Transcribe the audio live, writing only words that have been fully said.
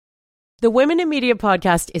The Women in Media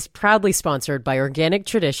podcast is proudly sponsored by Organic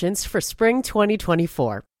Traditions for spring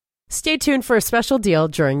 2024. Stay tuned for a special deal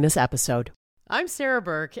during this episode. I'm Sarah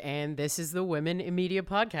Burke, and this is the Women in Media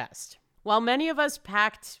podcast. While many of us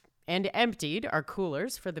packed and emptied our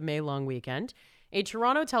coolers for the May long weekend, a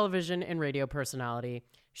Toronto television and radio personality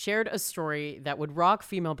shared a story that would rock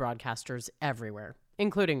female broadcasters everywhere,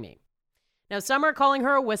 including me. Now, some are calling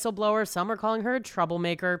her a whistleblower, some are calling her a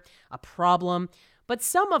troublemaker, a problem, but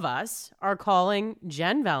some of us are calling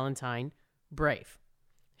Jen Valentine brave.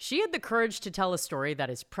 She had the courage to tell a story that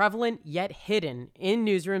is prevalent yet hidden in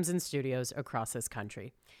newsrooms and studios across this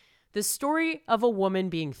country. The story of a woman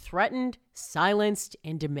being threatened, silenced,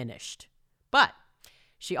 and diminished. But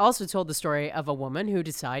she also told the story of a woman who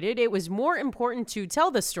decided it was more important to tell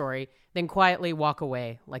the story than quietly walk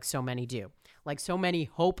away like so many do, like so many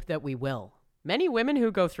hope that we will. Many women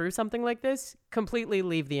who go through something like this completely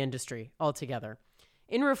leave the industry altogether.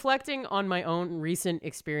 In reflecting on my own recent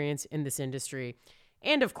experience in this industry,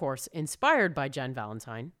 and of course, inspired by Jen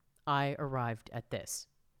Valentine, I arrived at this.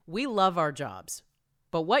 We love our jobs,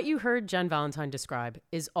 but what you heard Jen Valentine describe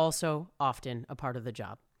is also often a part of the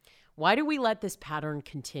job. Why do we let this pattern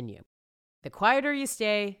continue? The quieter you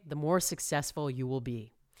stay, the more successful you will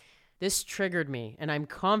be. This triggered me, and I'm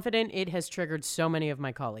confident it has triggered so many of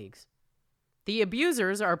my colleagues. The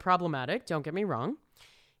abusers are problematic, don't get me wrong.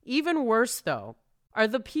 Even worse, though, are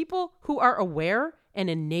the people who are aware and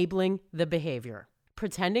enabling the behavior,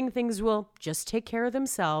 pretending things will just take care of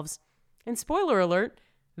themselves. And spoiler alert,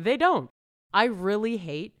 they don't. I really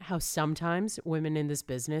hate how sometimes women in this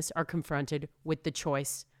business are confronted with the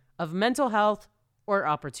choice of mental health or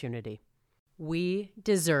opportunity. We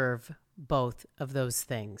deserve both of those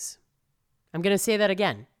things. I'm going to say that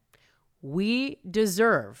again. We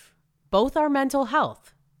deserve both our mental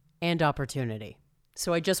health and opportunity.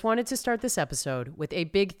 So I just wanted to start this episode with a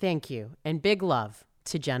big thank you and big love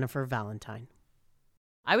to Jennifer Valentine.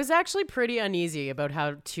 I was actually pretty uneasy about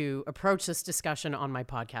how to approach this discussion on my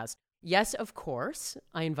podcast. Yes, of course,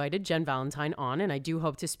 I invited Jen Valentine on, and I do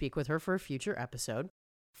hope to speak with her for a future episode.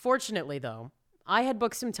 Fortunately, though, I had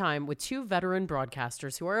booked some time with two veteran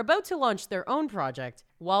broadcasters who are about to launch their own project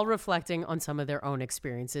while reflecting on some of their own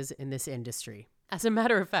experiences in this industry. As a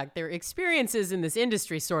matter of fact, their experiences in this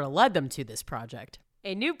industry sort of led them to this project.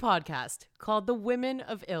 A new podcast called The Women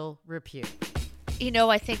of Ill Repute. You know,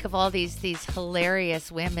 I think of all these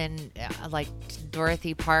hilarious women like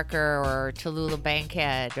Dorothy Parker or Tallulah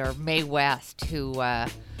Bankhead or Mae West who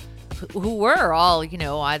were all, you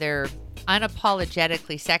know, either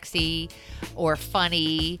unapologetically sexy or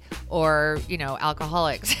funny or, you know,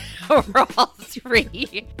 alcoholics or all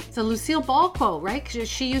three. It's a Lucille Ball quote, right? 'Cause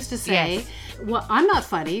she used to say, Yes. well, I'm not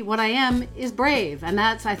funny. What I am is brave. And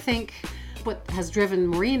that's, I think, what has driven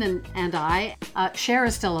Maureen and I. Cher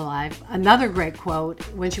is still alive. Another great quote.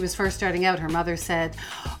 When she was first starting out, her mother said,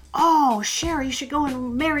 "Oh, Cher, you should go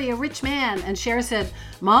and marry a rich man." And Cher said,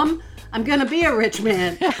 "Mom, I'm going to be a rich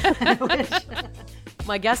man."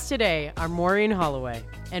 My guests today are Maureen Holloway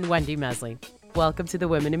and Wendy Mesley. Welcome to the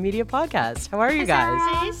Women in Media podcast. How are you guys?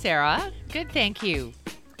 Hey, Sarah. Good, thank you.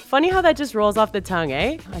 Funny how that just rolls off the tongue,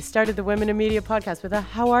 eh? I started the Women in Media podcast with a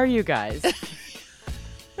 "How are you guys?"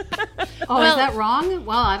 Oh, is that wrong?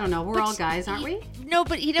 Well, I don't know. We're all guys, aren't we? No,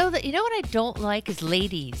 but you know what I don't like is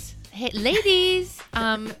ladies. Hey, ladies,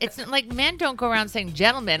 it's not like men don't go around saying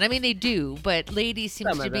gentlemen. I mean, they do, but ladies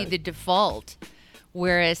seems to be the default.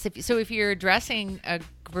 Whereas, if you're addressing a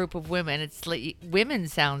group of women, it's like women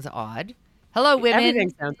sounds odd. Hello, women.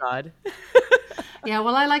 Everything sounds odd. Yeah,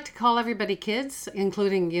 well, I like to call everybody kids,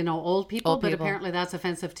 including, you know, old people, Old but people. apparently that's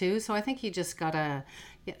offensive too. So I think you just gotta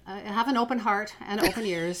have an open heart and open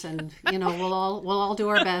ears, and you know, we'll all do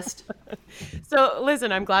our best. So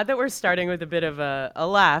listen, I'm glad that we're starting with a bit of a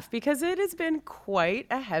laugh because it has been quite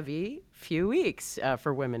a heavy few weeks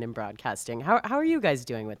for women in broadcasting. How are you guys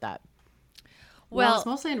doing with that? Well, it's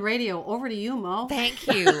mostly in radio. Over to you, Mo. Thank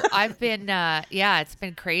you. I've been, it's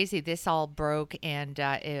been crazy. This all broke, and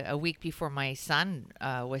a week before my son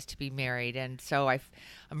was to be married, and so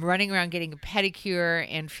I'm running around getting a pedicure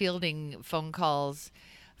and fielding phone calls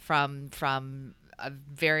from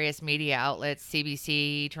various media outlets,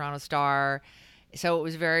 CBC, Toronto Star. So it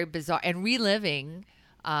was very bizarre, and reliving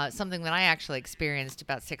something that I actually experienced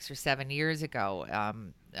about 6 or 7 years ago.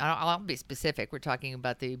 I'll be specific. We're talking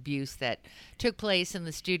about the abuse that took place in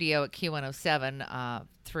the studio at Q107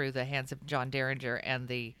 through the hands of John Derringer and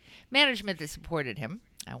the management that supported him.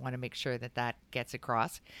 I want to make sure that gets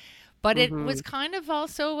across. But it was kind of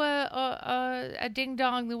also a ding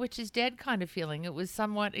dong, the witch is dead kind of feeling. It was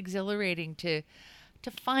somewhat exhilarating to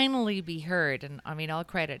to finally be heard. And I mean, all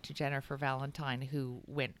credit to Jennifer Valentine, who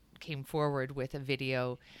came forward with a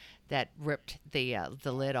video that ripped the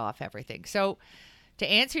lid off everything. So to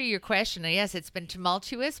answer your question, yes, it's been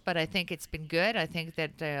tumultuous, but I think it's been good. I think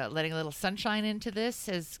that letting a little sunshine into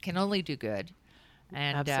this can only do good.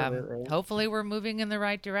 And Absolutely. Hopefully we're moving in the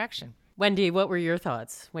right direction. Wendy, what were your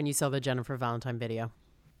thoughts when you saw the Jennifer Valentine video?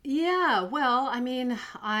 Yeah, well, I mean,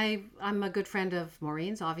 I'm a good friend of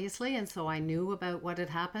Maureen's, obviously, and so I knew about what had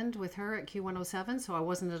happened with her at Q107, so I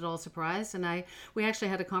wasn't at all surprised. And we actually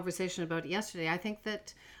had a conversation about it yesterday. I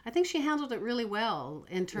think she handled it really well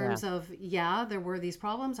in terms of, there were these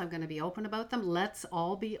problems. I'm going to be open about them. Let's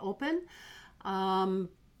all be open.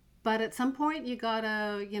 But at some point, you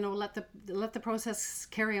gotta, let the process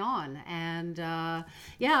carry on. And I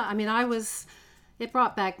mean, it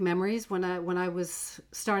brought back memories when I was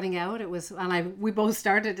starting out. It was, we both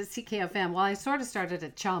started at CKFM. Well, I sort of started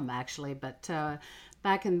at Chum actually, but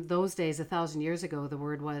back in those days, 1,000 years ago, the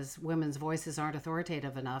word was women's voices aren't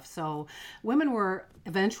authoritative enough. So women were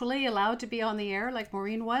eventually allowed to be on the air like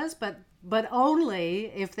Maureen was, but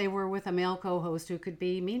only if they were with a male co-host who could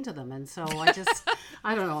be mean to them. And so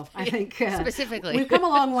I don't know. I think specifically we've come a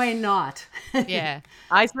long way not. Yeah.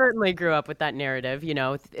 I certainly grew up with that narrative,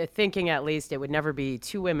 thinking at least it would never be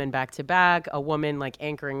two women back to back. A woman like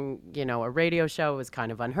anchoring, a radio show was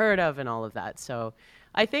kind of unheard of and all of that. So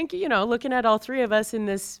I think, looking at all three of us in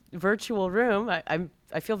this virtual room,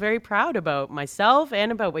 I feel very proud about myself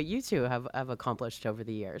and about what you two have accomplished over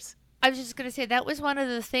the years. I was just going to say that was one of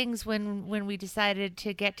the things when we decided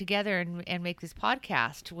to get together and make this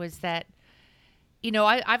podcast was that,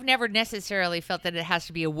 I've never necessarily felt that it has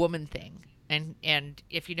to be a woman thing. And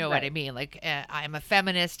if you know what I mean, like I'm a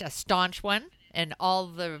feminist, a staunch one, and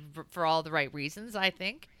for all the right reasons, I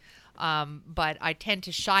think. But I tend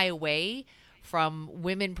to shy away from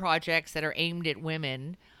women projects that are aimed at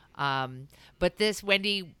women. But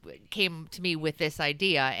Wendy came to me with this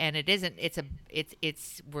idea, and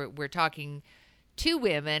we're talking to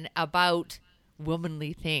women about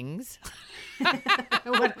womanly things.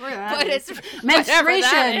 Whatever that but is. it's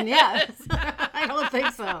Menstruation, yes. I don't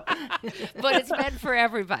think so. But it's meant for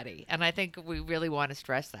everybody, and I think we really want to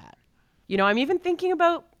stress that. I'm even thinking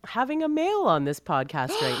about having a male on this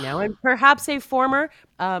podcast right now, and perhaps a former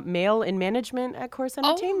male in management at Course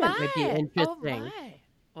Entertainment would be interesting. Oh my.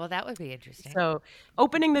 Well, that would be interesting. So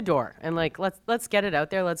opening the door and let's get it out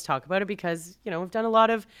there. Let's talk about it because, we've done a lot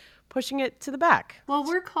of pushing it to the back. Well,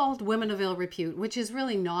 we're called Women of Ill Repute, which is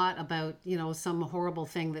really not about, some horrible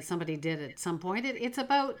thing that somebody did at some point. It's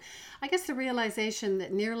about, I guess, the realization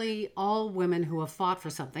that nearly all women who have fought for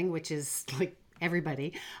something, which is like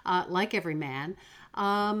everybody, like every man,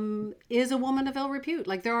 is a woman of ill repute.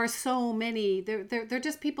 Like there are so many, they're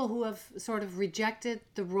just people who have sort of rejected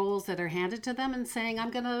the roles that are handed to them and saying, I'm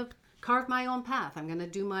going to carve my own path. I'm going to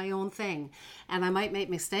do my own thing. And I might make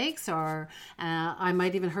mistakes or I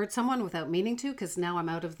might even hurt someone without meaning to, because now I'm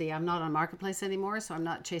not on Marketplace anymore. So I'm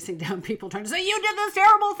not chasing down people trying to say, you did this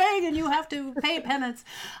terrible thing and you have to pay penance.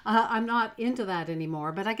 I'm not into that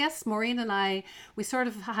anymore. But I guess Maureen and I, we sort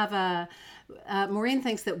of have Maureen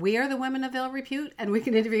thinks that we are the women of ill repute and we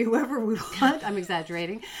can interview whoever we want. I'm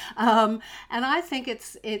exaggerating. And I think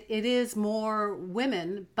it is more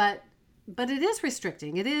women, but it is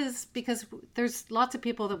restricting. It is because there's lots of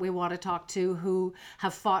people that we want to talk to who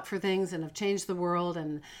have fought for things and have changed the world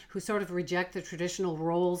and who sort of reject the traditional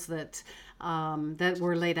roles that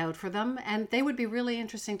were laid out for them. And they would be really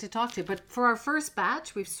interesting to talk to. But for our first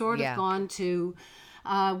batch, we've sort of gone to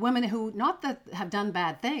women who, not that have done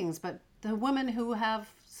bad things, but the women who have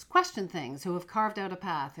questioned things, who have carved out a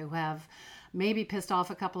path, who have maybe pissed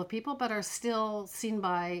off a couple of people, but are still seen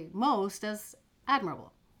by most as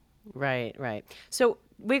admirable. Right. So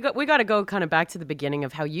we got to go kind of back to the beginning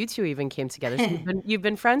of how you two even came together. So you've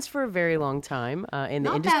been friends for a very long time in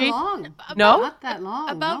the industry. Not that long.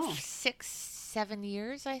 About 6-7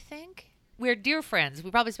 years, I think. We're dear friends.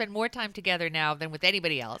 We probably spend more time together now than with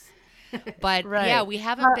anybody else. But yeah, we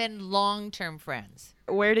haven't been long-term friends.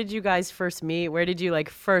 Where did you guys first meet? Where did you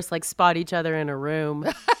first spot each other in a room?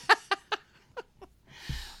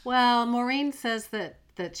 Well, Maureen says that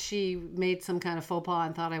she made some kind of faux pas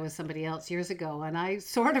and thought I was somebody else years ago, and I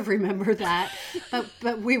sort of remember that.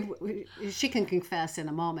 but she can confess in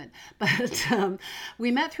a moment. But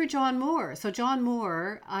we met through John Moore. So John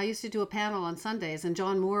Moore, I used to do a panel on Sundays, and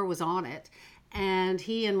John Moore was on it. And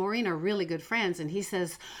he and Maureen are really good friends. And he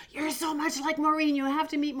says, you're so much like Maureen. You have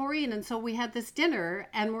to meet Maureen. And so we had this dinner.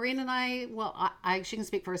 And Maureen and I, she can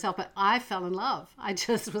speak for herself, but I fell in love. I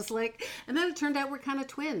just was like, and then it turned out we're kind of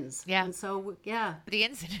twins. Yeah. And so, yeah. The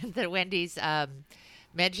incident that Wendy's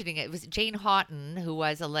mentioning it. It was Jane Houghton, who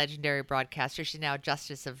was a legendary broadcaster. She's now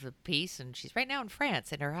Justice of the Peace, and she's right now in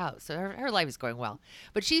France in her house. So her life is going well.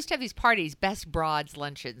 But she used to have these parties, Best Broads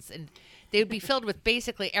luncheons, and they would be filled with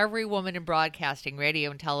basically every woman in broadcasting,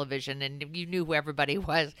 radio and television, and you knew who everybody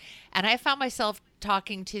was. And I found myself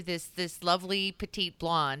talking to this lovely petite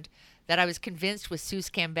blonde that I was convinced was Sue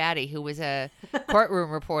Scambatti, who was a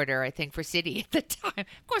courtroom reporter, I think, for City at the time.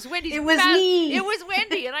 Of course, Wendy's It was me. It was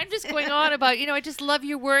Wendy. And I'm just going on about, I just love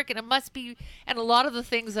your work, and it must be, and a lot of the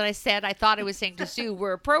things that I said, I thought I was saying to Sue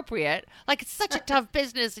were appropriate. Like, it's such a tough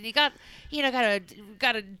business, and you gotta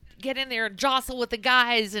get in there and jostle with the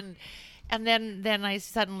guys, and then I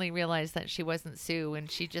suddenly realized that she wasn't Sue,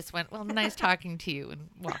 and she just went, well, nice talking to you, and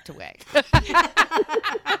walked away.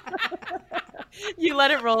 You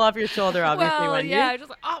let it roll off your shoulder, obviously, well, Wendy. yeah, just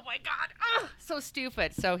like, oh my God, so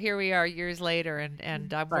stupid. So here we are years later,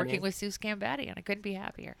 and I'm working with Sue Scambatti, and I couldn't be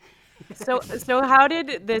happier. So how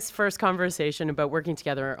did this first conversation about working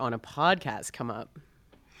together on a podcast come up?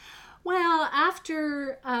 Well,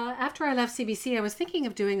 after I left CBC, I was thinking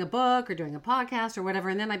of doing a book or doing a podcast or whatever,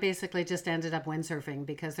 and then I basically just ended up windsurfing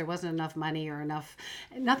because there wasn't enough money or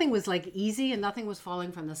nothing was like easy and nothing was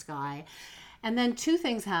falling from the sky. And then two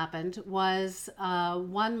things happened. Was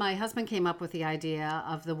one, my husband came up with the idea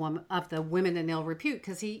of the women in ill repute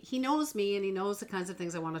because he knows me and he knows the kinds of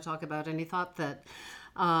things I want to talk about, and he thought that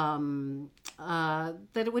that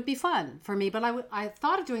it would be fun for me. But I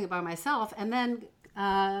thought of doing it by myself, and then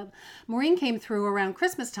Maureen came through around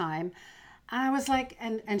Christmas time, and I was like,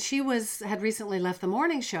 and she had recently left the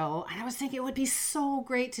morning show, and I was thinking it would be so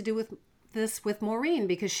great to do this with Maureen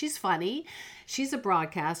because she's funny, she's a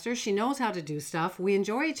broadcaster, she knows how to do stuff, we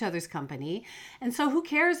enjoy each other's company, and so who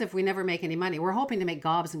cares if we never make any money? We're hoping to make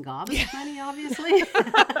gobs and gobs of money, obviously.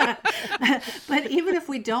 But even if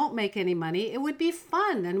we don't make any money, it would be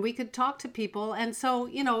fun, and we could talk to people. And so,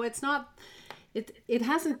 it's not. It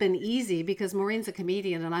hasn't been easy because Maureen's a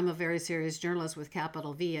comedian and I'm a very serious journalist with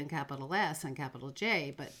capital V and capital S and capital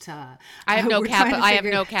J. But I have no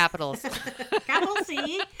capitals. Capital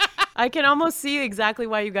C. I can almost see exactly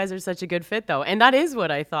why you guys are such a good fit, though. And that is what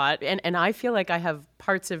I thought. And I feel like I have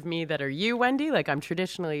parts of me that are you, Wendy. Like, I'm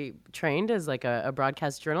traditionally trained as like a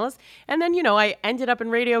broadcast journalist. And then, I ended up in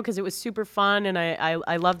radio because it was super fun. And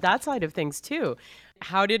I love that side of things, too.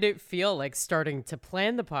 How did it feel like starting to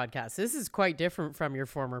plan the podcast? This is quite different from your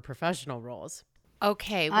former professional roles.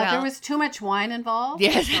 Okay, well. There was too much wine involved.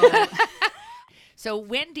 Yes. So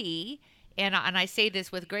Wendy, and I say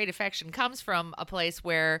this with great affection, comes from a place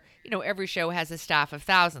where, every show has a staff of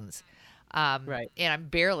thousands. Right. And I'm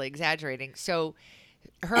barely exaggerating. So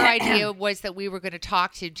her idea was that we were going to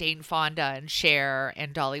talk to Jane Fonda and Cher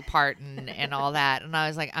and Dolly Parton and all that. And I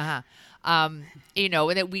was like, and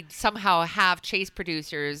that we'd somehow have chase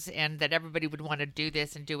producers and that everybody would want to do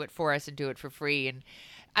this and do it for us and do it for free. And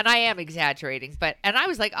I am exaggerating, and I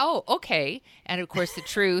was like, oh, okay. And of course the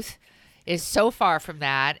truth is so far from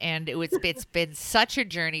that. And it's been such a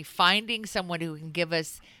journey finding someone who can give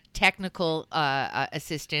us technical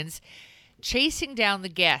assistance, chasing down the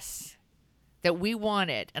guests that we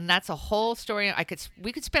wanted. And that's a whole story.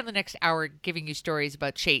 We could spend the next hour giving you stories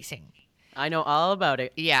about chasing. I know all about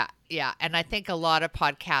it. Yeah. And I think a lot of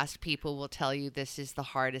podcast people will tell you this is the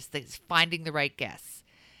hardest thing, is finding the right guests.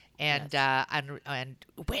 And yes. And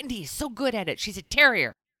Wendy is so good at it. She's a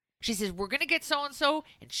terrier. She says, we're going to get so-and-so,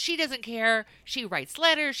 and she doesn't care. She writes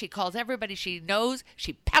letters. She calls everybody she knows.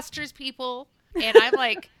 She pesters people. And I'm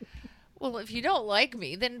like, well, if you don't like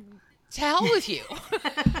me, then to hell with you.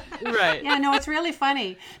 Right. Yeah, no, it's really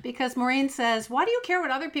funny because Maureen says, why do you care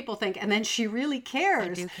what other people think? And then she really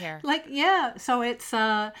cares. I do care. Like, yeah. So it's,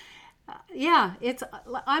 I'm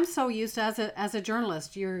so used to, as a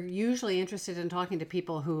journalist, you're usually interested in talking to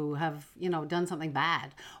people who have, done something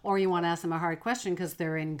bad, or you want to ask them a hard question because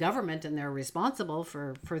they're in government and they're responsible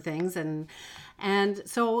for things. And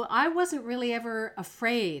so I wasn't really ever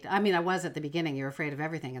afraid. I mean, I was at the beginning. You're afraid of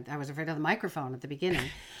everything. I was afraid of the microphone at the beginning.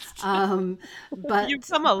 But you've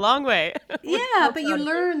come a long way. Yeah, but you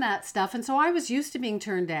learn that stuff. And so I was used to being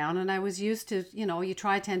turned down, and I was used to, you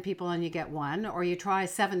try 10 people and you get one, or you try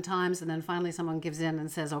 7 times and then finally someone gives in and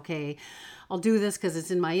says, okay, I'll do this because it's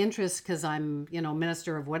in my interest because I'm,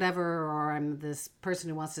 minister of whatever, or I'm this person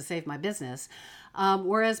who wants to save my business.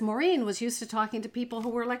 Whereas Maureen was used to talking to people who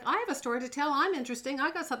were like, I have a story to tell. I'm interesting.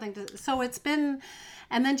 I got something to. So it's been,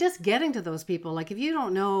 and then just getting to those people. Like if you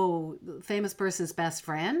don't know famous person's best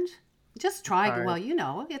friend, Just try. Hard. Well,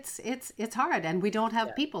 it's hard, and we don't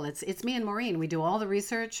have people. It's me and Maureen. We do all the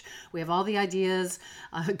research. We have all the ideas,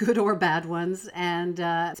 good or bad ones, and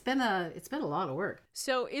it's been a lot of work.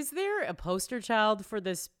 So is there a poster child for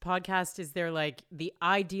this podcast? Is there like the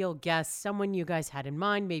ideal guest, someone you guys had in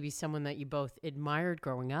mind, maybe someone that you both admired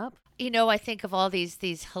growing up? I think of all these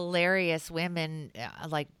hilarious women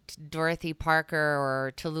like Dorothy Parker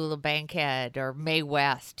or Tallulah Bankhead or Mae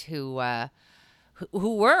West who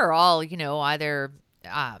were all, either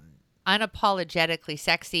unapologetically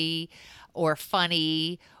sexy or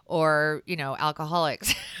funny or,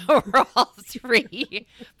 alcoholics or all three.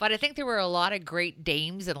 But I think there were a lot of great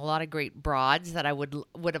dames and a lot of great broads that I would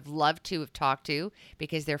have loved to have talked to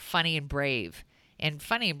because they're funny and brave. And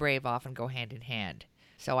funny and brave often go hand in hand.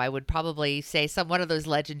 So I would probably say one of those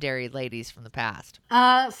legendary ladies from the past.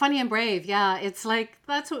 Funny and brave, yeah. It's like,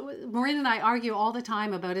 that's what Maureen and I argue all the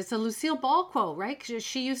time about. It's a Lucille Ball quote, right? 'Cause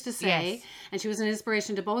she used to say, Yes. and she was an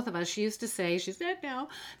inspiration to both of us, she used to say, she's dead now,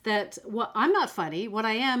 that I'm not funny, what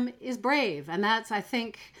I am is brave. And that's, I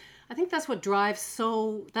think that's what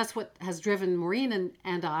that's what has driven Maureen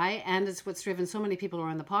and I, and it's what's driven so many people who are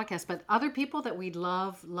on the podcast. But other people that we'd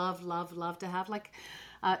love to have, like,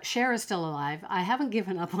 Cher is still alive. I haven't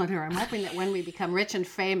given up on her. I'm hoping that when we become rich and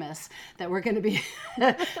famous, that we're going to be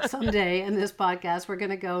someday in this podcast, we're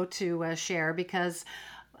going to go to Cher, because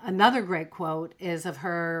another great quote is of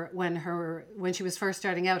her when she was first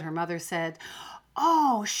starting out. Her mother said,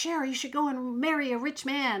 "Oh, Cher, you should go and marry a rich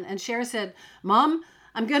man." And Cher said, "Mom,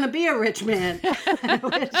 I'm going to be a rich man,"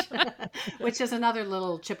 which is another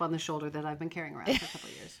little chip on the shoulder that I've been carrying around for a couple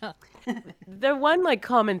of years. The one like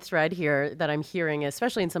common thread here that I'm hearing,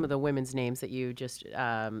 especially in some of the women's names that you just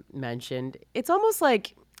mentioned, it's almost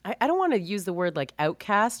like, I don't want to use the word like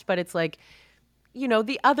outcast, but it's like,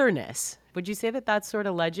 the otherness. Would you say that that sort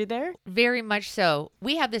of led you there? Very much so.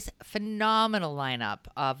 We have this phenomenal lineup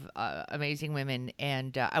of amazing women,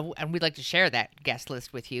 and we'd like to share that guest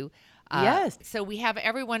list with you. Yes. So we have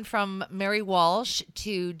everyone from Mary Walsh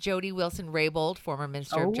to Jody Wilson-Raybould, former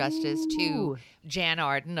Minister of Justice, to Jan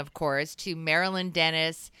Arden, of course, to Marilyn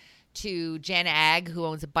Dennis, to Jen Agg, who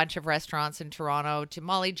owns a bunch of restaurants in Toronto, to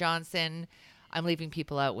Molly Johnson. I'm leaving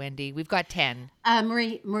people out, Wendy. We've got 10.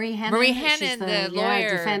 Marie Hannon. Marie Hannon, she's the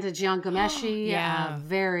lawyer. Defended Jian Ghomeshi. Yeah.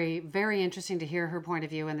 Very, very interesting to hear her point of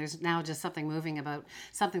view. And there's now just something moving about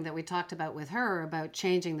something that we talked about with her about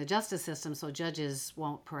changing the justice system so judges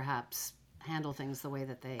won't perhaps handle things the way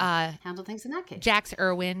that they handle things in that case. Jax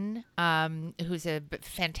Irwin, who's a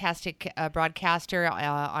fantastic broadcaster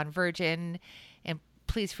on Virgin. And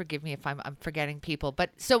please forgive me if I'm forgetting people.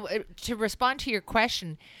 But so to respond to your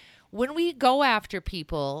question, when we go after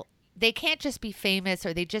people, they can't just be famous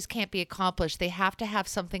or they just can't be accomplished. They have to have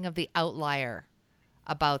something of the outlier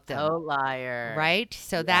about them. Outlier. Right?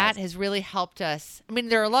 So that has really helped us. I mean,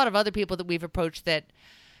 there are a lot of other people that we've approached that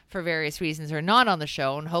for various reasons are not on the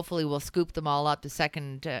show, and hopefully we'll scoop them all up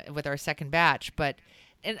with our second batch. But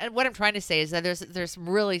and what I'm trying to say is that there's some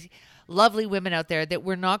really lovely women out there that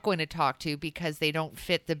we're not going to talk to because they don't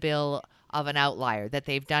fit the bill of an outlier, that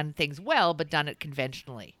they've done things well but done it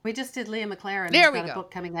conventionally. We just did Leah McLaren. There She's we got go. a book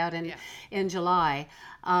coming out in July.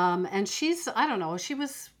 And she's, I don't know, she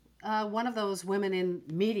was one of those women in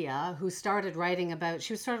media who started writing about,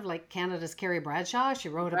 she was sort of like Canada's Carrie Bradshaw. She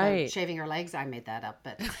wrote about shaving her legs. I made that up,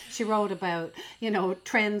 but she wrote about,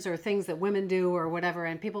 trends or things that women do or whatever.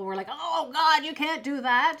 And people were like, "Oh God, you can't do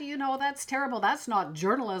that. That's terrible. That's not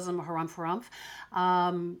journalism, harumph."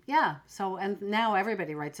 So, and now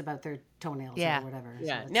everybody writes about their toenails or whatever.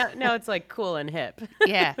 Yeah. So Now it's like cool and hip.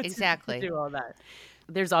 Yeah, to exactly. do all that.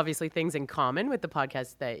 There's obviously things in common with the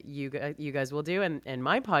podcast that you guys will do and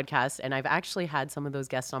my podcast, and I've actually had some of those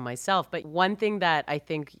guests on myself. But one thing that I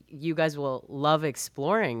think you guys will love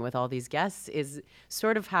exploring with all these guests is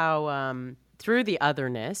sort of how through the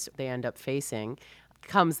otherness they end up facing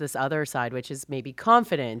comes this other side, which is maybe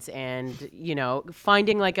confidence and,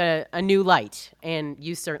 finding like a new light. And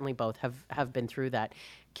you certainly both have been through that.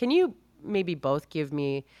 Can you maybe both give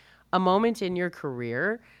me a moment in your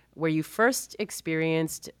career where you first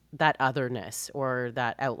experienced that otherness or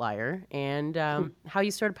that outlier and how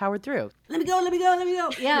you sort of powered through? Let me go.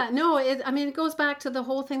 Yeah, no, it goes back to the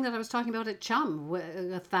whole thing that I was talking about at Chum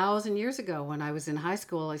 1,000 years ago when I was in high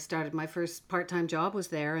school. I started my first part-time job was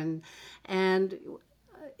there, and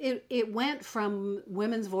it went from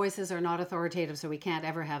women's voices are not authoritative, so we can't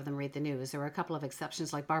ever have them read the news. There were a couple of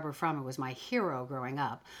exceptions, like Barbara Frum, who was my hero growing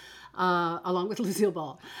up. along with Lucille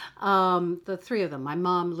Ball. The three of them, my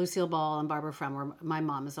mom, Lucille Ball, and Barbara Frum. My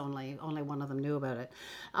mom is only one of them knew about it.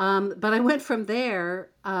 But I went from there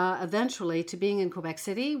eventually to being in Quebec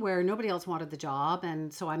City, where nobody else wanted the job,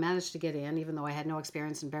 and so I managed to get in, even though I had no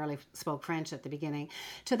experience and barely spoke French at the beginning,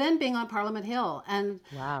 to then being on Parliament Hill. And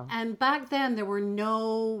wow. And back then there were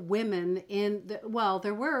no women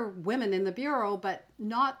there were women in the Bureau, but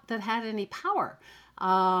not that had any power.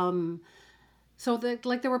 So there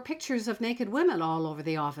were pictures of naked women all over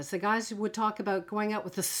the office. The guys would talk about going out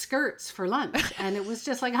with the skirts for lunch, and it was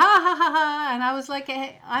just like, ha, ha, ha, ha. And I was like,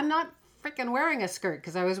 hey, I'm not freaking wearing a skirt,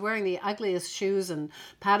 because I was wearing the ugliest shoes and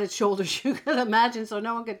padded shoulders you could imagine, so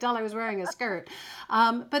no one could tell I was wearing a skirt.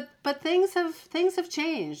 But things have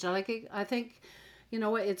changed. I think,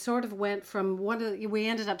 it sort of went from we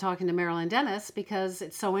ended up talking to Marilyn Dennis, because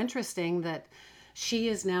it's so interesting that she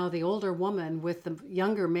is now the older woman with the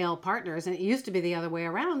younger male partners, and it used to be the other way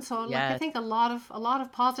around. So I think a lot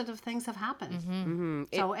of positive things have happened. Mm-hmm.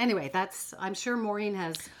 So anyway, I'm sure Maureen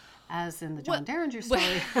has, as in the John Derringer story,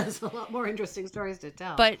 has a lot more interesting stories to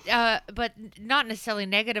tell. But not necessarily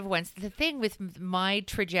negative ones. The thing with my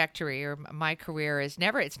trajectory or my career is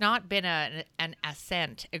it's not been an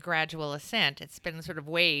ascent, a gradual ascent. It's been sort of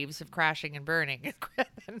waves of crashing and burning,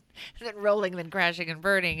 and then rolling, then crashing and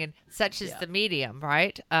burning, and such is the medium,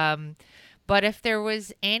 right? But if there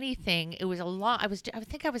was anything, it was a lot. I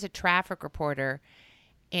think I was a traffic reporter,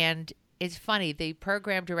 and it's funny, the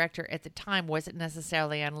program director at the time wasn't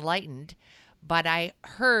necessarily enlightened, but I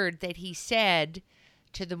heard that he said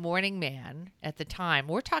to the morning man at the time,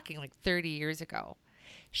 we're talking like 30 years ago,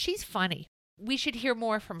 she's funny. We should hear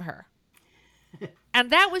more from her.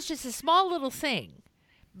 And that was just a small little thing,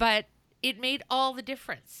 but it made all the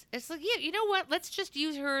difference. It's like, yeah, you know what? Let's just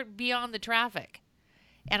use her beyond the traffic.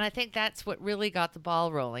 And I think that's what really got the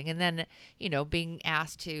ball rolling. And then, being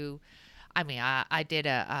asked to... I did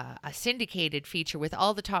a syndicated feature with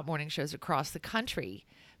all the top morning shows across the country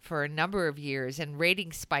for a number of years, and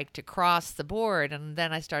ratings spiked across the board. And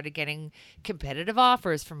then I started getting competitive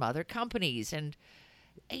offers from other companies, and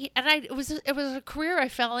it was a career I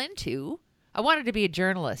fell into. I wanted to be a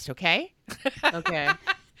journalist. Okay. Okay.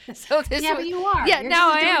 So but you are. Yeah, You're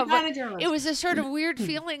now I am. But it was a sort of weird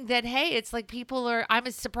feeling that, hey, it's like I'm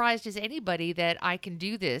as surprised as anybody that I can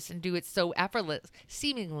do this and do it so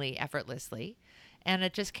seemingly effortlessly. And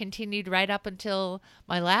it just continued right up until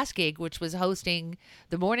my last gig, which was hosting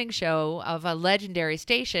the morning show of a legendary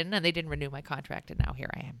station, and they didn't renew my contract, and now here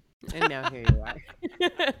I am. And now here you are.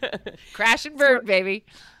 Crash and burn, baby.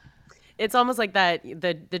 It's almost like that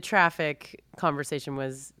the traffic conversation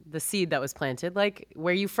was the seed that was planted, like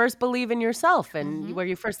where you first believe in yourself and where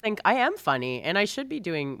you first think, I am funny and I should be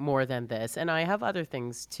doing more than this and I have other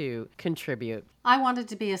things to contribute. I wanted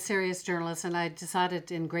to be a serious journalist, and I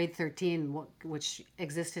decided in grade 13, which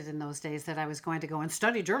existed in those days, that I was going to go and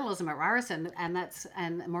study journalism at Ryerson,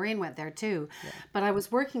 and Maureen went there too. Yeah. But I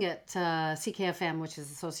was working at CKFM, which is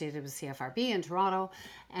associated with CFRB in Toronto,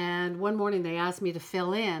 and one morning they asked me to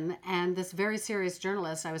fill in, and this very serious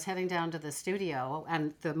journalist, I was heading down to the studio,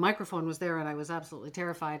 and the microphone was there, and I was absolutely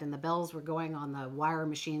terrified, and the bells were going on the wire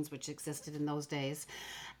machines, which existed in those days.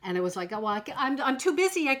 And it was like, oh, well, I'm too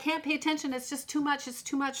busy. I can't pay attention. It's just too much. It's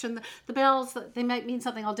too much. And the bells, they might mean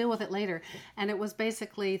something. I'll deal with it later. And it was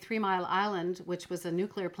basically 3 Mile Island, which was a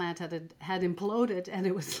nuclear plant had imploded. And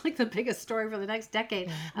it was like the biggest story for the next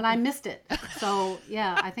decade. And I missed it. So,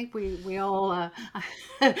 yeah, I think we all,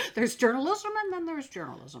 there's journalism and then there's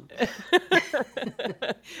journalism.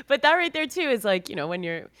 But that right there, too, is like,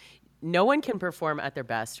 when no one can perform at their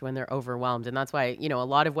best when they're overwhelmed. And that's why, a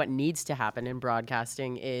lot of what needs to happen in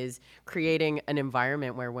broadcasting is creating an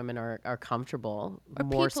environment where women are comfortable, or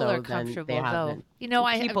more people so are than comfortable, they have though.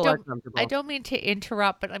 been. People are comfortable. I don't mean to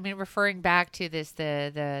interrupt, but I mean, referring back to this,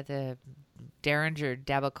 the Derringer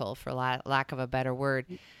debacle, for lack of a better word.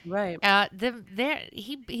 Right.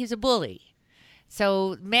 He's a bully.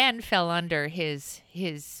 So men fell under his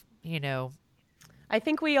I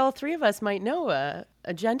think we all three of us might know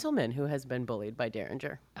a gentleman who has been bullied by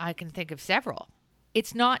Derringer. I can think of several.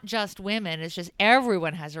 It's not just women. It's just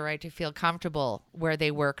everyone has a right to feel comfortable where they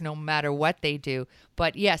work, no matter what they do.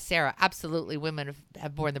 But yes, Sarah, absolutely, women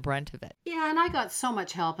have borne the brunt of it. Yeah, and I got so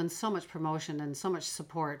much help and so much promotion and so much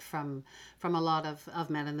support from a lot of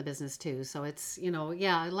men in the business too. So it's,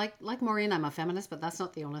 like Maureen, I'm a feminist, but that's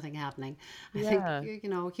not the only thing happening. I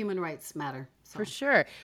think, human rights matter. So. For sure.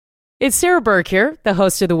 It's Sarah Burke here, the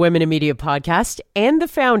host of the Women in Media podcast and the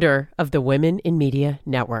founder of the Women in Media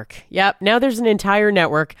Network. Yep, now there's an entire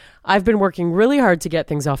network. I've been working really hard to get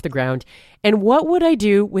things off the ground. And what would I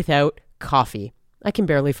do without coffee? I can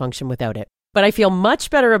barely function without it. But I feel much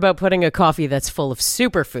better about putting a coffee that's full of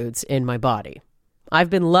superfoods in my body. I've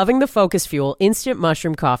been loving the Focus Fuel instant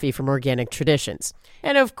mushroom coffee from Organic Traditions.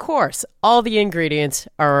 And of course, all the ingredients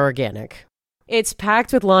are organic. It's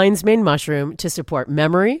packed with lion's mane mushroom to support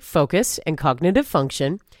memory, focus, and cognitive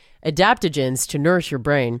function, adaptogens to nourish your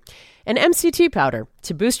brain, and MCT powder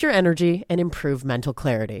to boost your energy and improve mental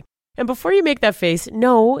clarity. And before you make that face,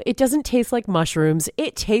 no, it doesn't taste like mushrooms.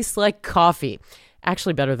 It tastes like coffee.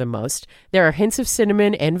 Actually better than most. There are hints of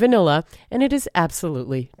cinnamon and vanilla, and it is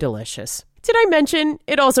absolutely delicious. Did I mention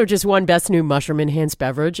it also just won Best New Mushroom Enhanced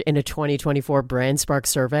Beverage in a 2024 Brand Spark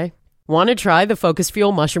survey? Want to try the Focus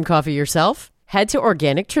Fuel mushroom coffee yourself? Head to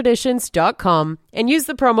organictraditions.com and use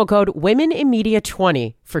the promo code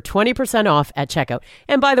WomenInMedia20 for 20% off at checkout.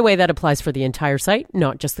 And by the way, that applies for the entire site,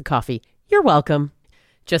 not just the coffee. You're welcome.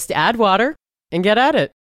 Just add water and get at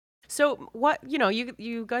it. So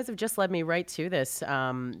you guys have just led me right to this.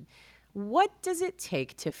 What does it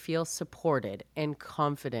take to feel supported and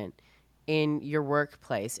confident in your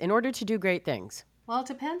workplace in order to do great things? Well, it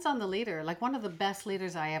depends on the leader. Like one of the best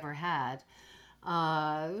leaders I ever had,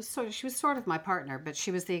 she was sort of my partner, but she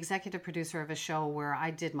was the executive producer of a show where I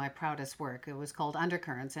did my proudest work. It was called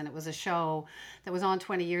Undercurrents, and it was a show that was on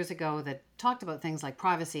 20 years ago that talked about things like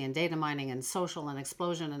privacy and data mining and social and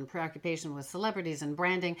explosion and preoccupation with celebrities and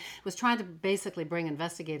branding. It was trying to basically bring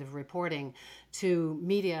investigative reporting to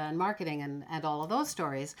media and marketing and all of those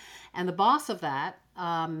stories. And the boss of that,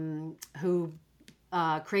 who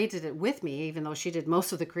created it with me, even though she did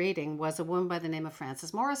most of the creating, was a woman by the name of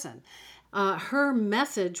Frances Morrison. Her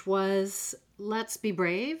message was, let's be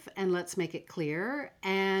brave and let's make it clear.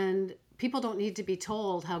 And people don't need to be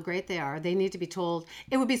told how great they are. They need to be told,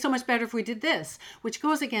 it would be so much better if we did this, which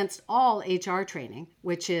goes against all HR training,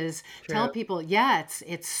 which is tell people,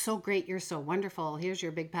 it's so great. You're so wonderful. Here's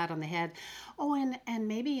your big pat on the head. Oh, and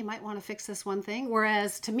maybe you might want to fix this one thing.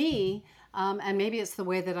 Whereas to me, and maybe it's the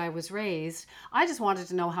way that I was raised, I just wanted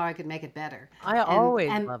to know how I could make it better. I always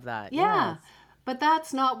love that. Yeah. Yes. But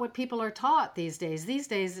that's not what people are taught these days. These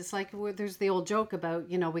days, it's like there's the old joke about,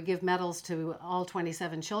 we give medals to all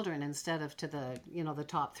 27 children instead of to the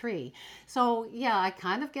top 3. So, yeah, I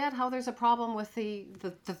kind of get how there's a problem with the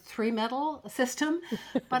 3-medal system.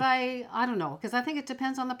 But I don't know, because I think it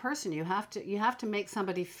depends on the person. You have to make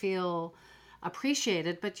somebody feel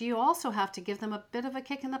appreciated, but you also have to give them a bit of a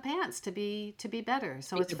kick in the pants to be better.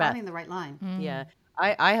 So it's finding the right line. Yeah.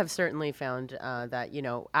 I have certainly found that,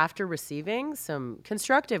 after receiving some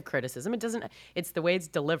constructive criticism, it's the way it's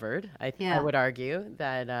delivered, I would argue,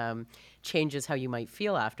 that changes how you might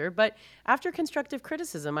feel after. But after constructive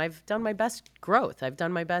criticism, I've done my best growth. I've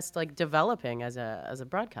done my best, developing as a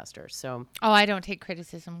broadcaster. So. Oh, I don't take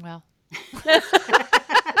criticism well.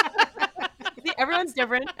 Everyone's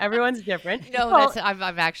different. No,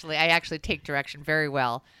 I actually take direction very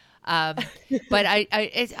well. But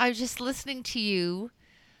I was just listening to you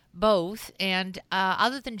both, and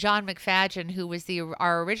other than John McFadgen, who was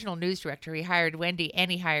our original news director, he hired Wendy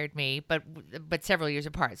and he hired me, but several years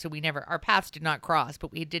apart. So our paths did not cross,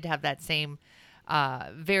 but we did have that same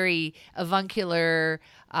very avuncular,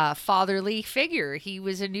 fatherly figure. He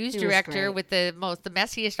was a news director with the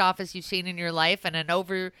messiest office you've seen in your life and an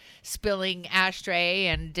overspilling ashtray,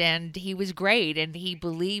 and he was great, and he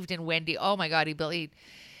believed in Wendy. Oh my God, he believed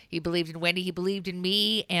in Wendy. He believed in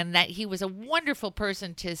me, and that he was a wonderful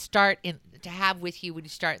person to have with you when you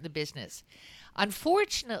start in the business.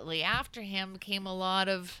 Unfortunately, after him came a lot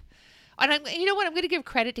of, and you know what? I'm going to give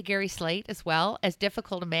credit to Gary Slate as well. As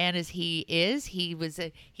difficult a man as he is,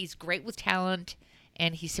 he's great with talent,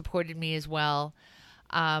 and he supported me as well.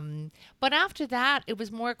 But after that, it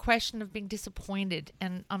was more a question of being disappointed.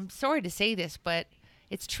 And I'm sorry to say this, but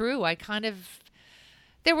it's true.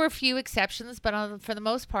 There were a few exceptions, but for the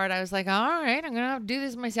most part, I was like, all right, I'm going to do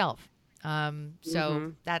this myself.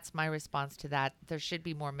 So that's my response to that. There should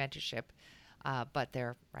be more mentorship, but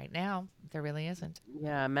right now, there really isn't.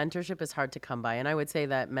 Yeah, mentorship is hard to come by. And I would say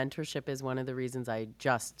that mentorship is one of the reasons I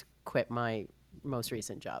just quit my most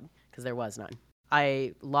recent job, because there was none.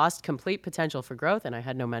 I lost complete potential for growth, and I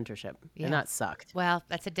had no mentorship, and that sucked. Well,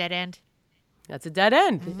 that's a dead end. That's a dead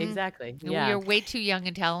end. Exactly. Yeah. You're way too young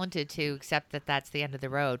and talented to accept that that's the end of the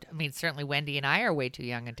road. I mean, certainly Wendy and I are way too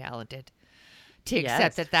young and talented to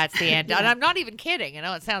accept that that's the end. And I'm not even kidding.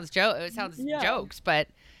 It sounds jokes, but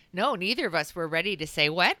no, neither of us were ready to say,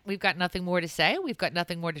 what? We've got nothing more to say? We've got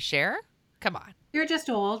nothing more to share? Come on. You're just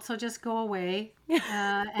old, so just go away.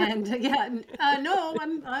 No,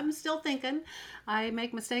 I'm still thinking. I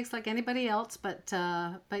make mistakes like anybody else, but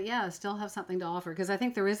yeah, I still have something to offer, because I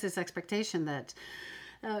think there is this expectation that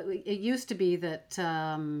it used to be that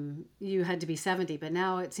you had to be 70, but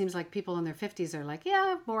now it seems like people in their 50s are like,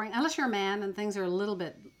 yeah, boring, unless you're a man and things are a little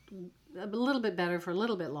bit better for a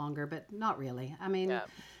little bit longer, but not really. I mean,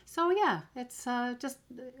 so yeah, it's just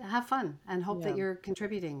have fun and hope that you're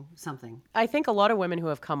contributing something. I think a lot of women who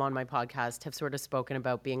have come on my podcast have sort of spoken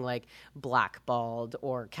about being like blackballed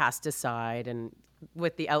or cast aside. And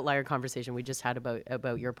with the outlier conversation we just had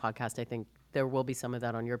about your podcast, I think there will be some of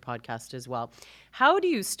that on your podcast as well. How do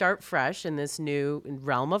you start fresh in this new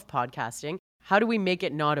realm of podcasting? How do we make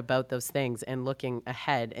it not about those things and looking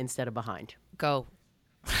ahead instead of behind? Go.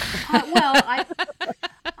 Well,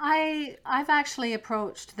 I've actually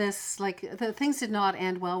approached this, like, the things did not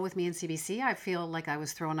end well with me in CBC. I feel like I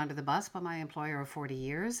was thrown under the bus by my employer of 40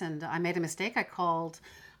 years, and I made a mistake.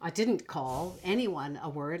 I didn't call anyone a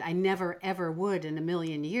word. I never, ever would in a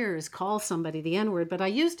million years call somebody the N-word, but I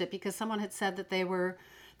used it because someone had said that they were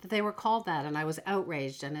called that, and I was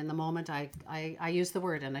outraged. And in the moment, I used the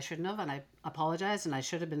word, and I shouldn't have, and I apologized, and I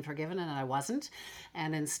should have been forgiven, and I wasn't.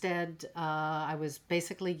 And instead, I was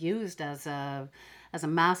basically used as a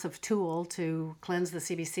massive tool to cleanse the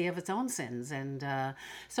CBC of its own sins. And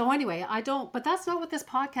so anyway, but that's not what this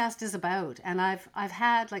podcast is about. And I've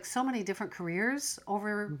had like so many different careers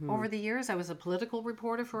over the years. I was a political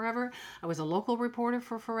reporter forever. I was a local reporter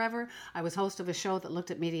for forever. I was host of a show that looked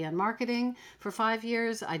at media and marketing for 5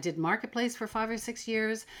 years. I did Marketplace for 5 or 6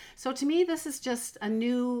 years. So to me, this is just a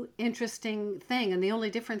new, interesting thing. And the only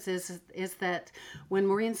difference is that when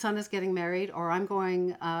Maureen's son is getting married, or I'm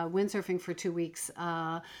going windsurfing for 2 weeks,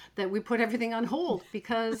 that we put everything on hold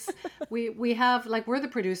because we have, like, we're the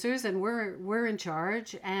producers and we're in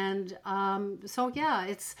charge. And so yeah,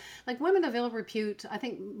 it's like Women of Ill Repute. I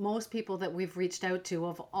think most people that we've reached out to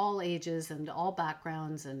of all ages and all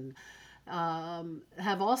backgrounds and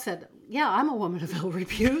have all said, yeah, I'm a woman of ill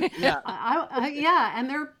repute. Yeah.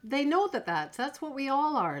 And they know that's what we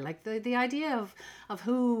all are. Like the idea of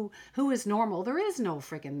who is normal. There is no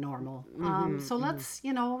freaking normal. So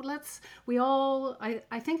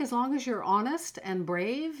I think as long as you're honest and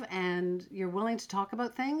brave and you're willing to talk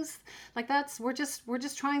about things like we're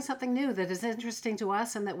just trying something new that is interesting to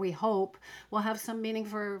us and that we hope will have some meaning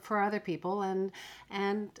for other people and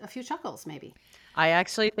a few chuckles maybe. I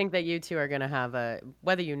actually think that you two are going to have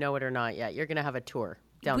whether you know it or not yet, you're going to have a tour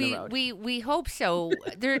down the road. We hope so.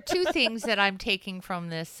 There are two things that I'm taking from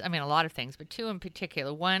this. I mean, a lot of things, but two in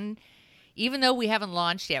particular. One, even though we haven't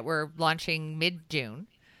launched yet, we're launching mid-June,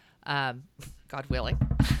 God willing.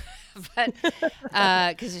 But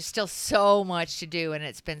because there's still so much to do, and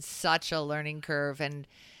it's been such a learning curve. And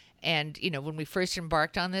when we first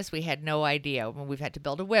embarked on this, we had no idea. We've had to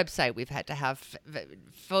build a website. We've had to have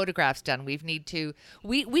photographs done. We've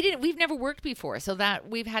never worked before, so that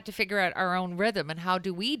we've had to figure out our own rhythm and how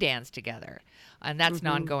do we dance together, and that's an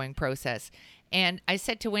ongoing process. And I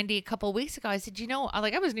said to Wendy a couple of weeks ago, I said,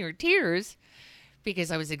 I was near tears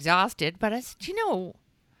because I was exhausted, but I said,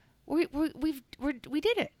 we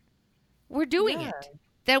did it. We're doing it.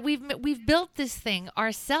 That we've built this thing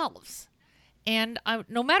ourselves. And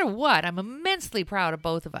no matter what, I'm immensely proud of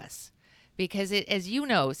both of us because, as you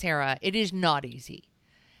know, Sarah, it is not easy.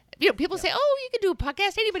 People say, oh, you can do a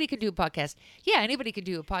podcast. Anybody can do a podcast. Yeah, anybody can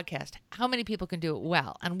do a podcast. How many people can do it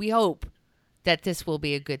well? And we hope that this will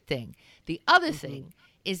be a good thing. The other thing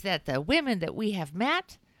is that the women that we have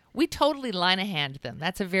met, we totally Linehan'd them.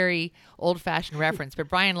 That's a very old-fashioned reference, but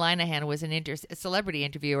Brian Linehan was a celebrity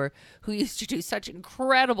interviewer who used to do such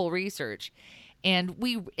incredible research. And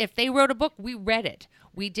if they wrote a book, we read it.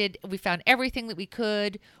 We found everything that we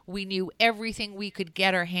could. We knew everything we could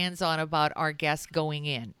get our hands on about our guests going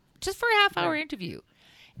in, just for a half-hour interview.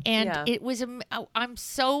 And it was, I'm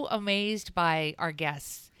so amazed by our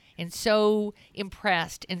guests and so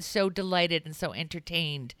impressed and so delighted and so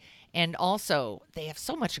entertained. And also, they have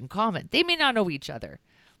so much in common. They may not know each other,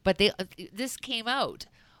 but this came out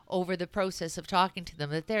over the process of talking to them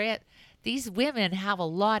that these women have a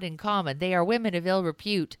lot in common. They are women of ill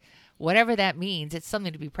repute. Whatever that means, it's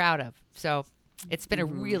something to be proud of. So it's been a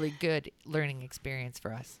really good learning experience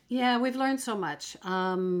for us. Yeah, we've learned so much.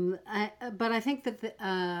 But I think that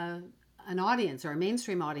an audience or a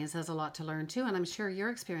mainstream audience has a lot to learn too. And I'm sure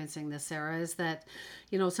you're experiencing this, Sarah, is that,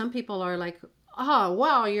 some people are like, oh,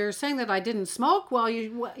 wow, you're saying that I didn't smoke? Well,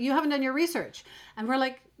 you haven't done your research. And we're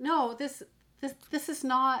like, no, This is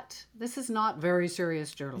not very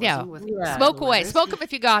serious journalism. Smoke away. Smoke them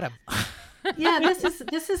if you got them. Yeah,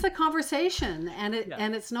 this is a conversation, and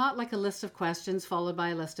it's not like a list of questions followed by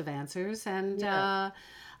a list of answers. And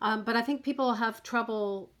but I think people have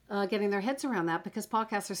trouble getting their heads around that, because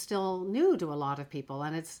podcasts are still new to a lot of people,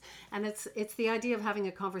 and it's the idea of having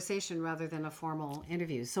a conversation rather than a formal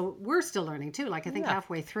interview. So we're still learning too. Like I think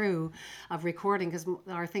halfway through of recording, because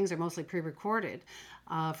our things are mostly pre-recorded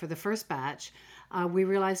for the first batch, we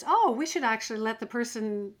realized, we should actually let the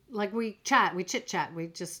person, like we chit chat, we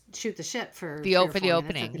just shoot the shit for the opening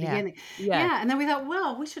at the beginning. And then we thought,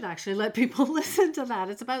 well, we should actually let people listen to that.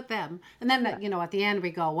 It's about them. And then at the end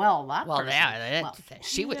we go,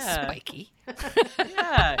 she was spiky.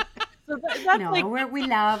 So that's we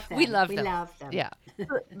love them. We love them. Yeah.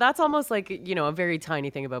 That's almost like, a very tiny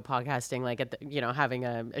thing about podcasting, like having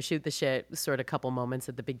a shoot the shit sort of couple moments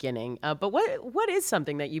at the beginning. But what is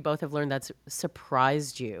something that you both have learned that's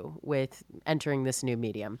surprised you with entering this new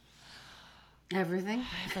medium? Everything.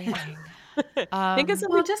 Think of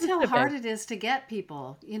something just how hard it is to get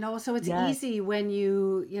people, so it's easy when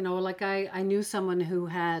you, like I knew someone who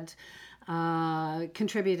had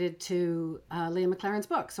contributed to Leah McLaren's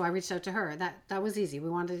book, so I reached out to her. That was easy. We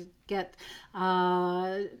wanted to get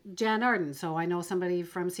Jan Arden, so I know somebody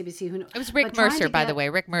from CBC who knows. It was Rick Mercer, by the way.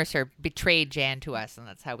 Rick Mercer betrayed Jan to us, and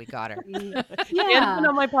that's how we got her. She has been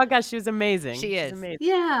on my podcast. She was amazing. She is amazing.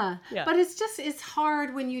 Yeah, but it's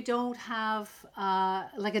hard when you don't have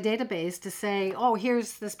like a database to say, oh,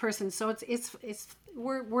 here's this person. So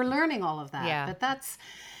we're learning all of that. Yeah. But that's.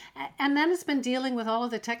 And then it's been dealing with all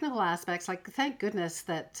of the technical aspects. Like, thank goodness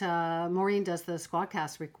that Maureen does the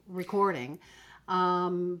Squadcast recording.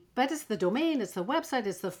 But it's the domain, it's the website,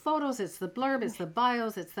 it's the photos, it's the blurb, it's the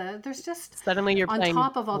bios, there's just suddenly you're on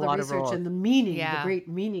top of all the research and the meaning, the great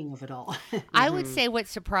meaning of it all. I would say what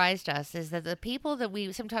surprised us is that the people that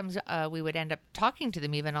we sometimes we would end up talking to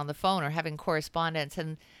them even on the phone or having correspondence,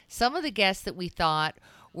 and some of the guests that we thought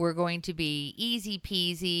were going to be easy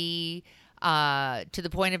peasy, to the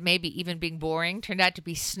point of maybe even being boring, turned out to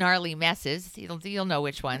be snarly messes. You'll know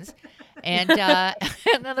which ones. And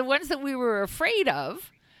and then the ones that we were afraid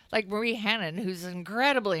of, like Marie Hannon, who's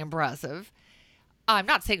incredibly impressive. I'm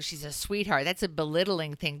not saying she's a sweetheart. That's a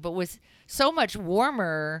belittling thing, but was so much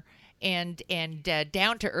warmer and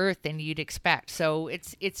down to earth than you'd expect. So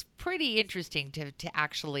it's pretty interesting to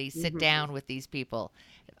actually sit down with these people.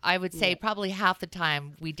 I would say probably half the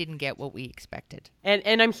time we didn't get what we expected.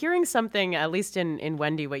 And I'm hearing something, at least in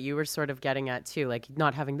Wendy, what you were sort of getting at too, like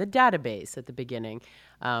not having the database at the beginning.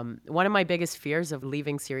 One of my biggest fears of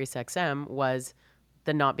leaving SiriusXM was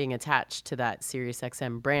the not being attached to that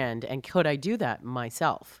SiriusXM brand. And could I do that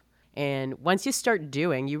myself? And once you start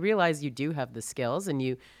doing, you realize you do have the skills, and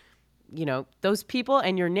you know, those people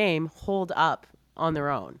and your name hold up on their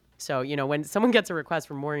own. So, when someone gets a request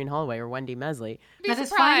from Maureen Holloway or Wendy Mesley, but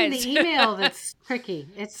it's finding the email that's tricky.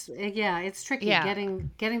 It's tricky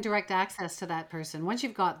getting direct access to that person. Once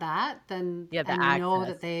you've got that, then and you know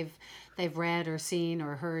that they've read or seen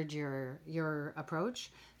or heard your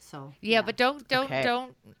approach. So but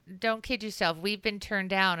don't kid yourself. We've been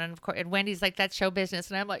turned down, and of course, and Wendy's like, that's show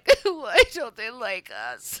business, and I'm like, why don't they like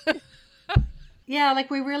us? Yeah,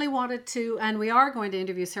 like we really wanted to, and we are going to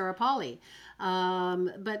interview Sarah Polley.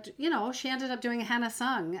 But, she ended up doing Hannah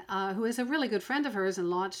Sung, who is a really good friend of hers and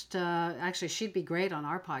launched, actually, she'd be great on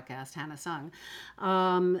our podcast, Hannah Sung.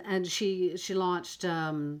 And she launched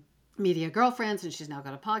Media Girlfriends, and she's now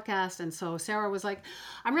got a podcast. And so Sarah was like,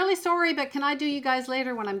 I'm really sorry, but can I do you guys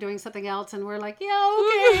later when I'm doing something else? And we're like, yeah,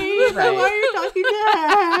 okay. Right. Why are you talking to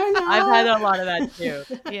Hannah? I've had a lot of that too.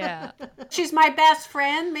 Yeah. She's my best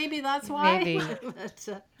friend. Maybe that's why. Maybe.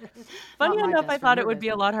 But, funny enough, I thought it would be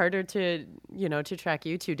a lot harder to track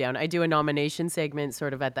you two down. I do a nomination segment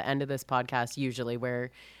sort of at the end of this podcast usually, where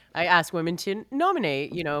I ask women to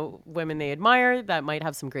nominate, women they admire that might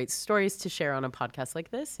have some great stories to share on a podcast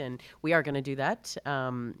like this. And we are going to do that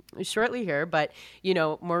shortly here. But,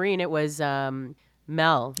 Maureen, it was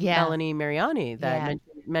Melanie Mariani that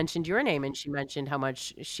mentioned your name, and she mentioned how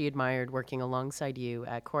much she admired working alongside you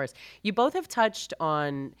at Chorus. You both have touched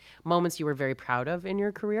on moments you were very proud of in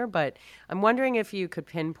your career, but I'm wondering if you could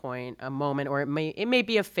pinpoint a moment, or it may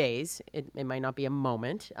be a phase, it might not be a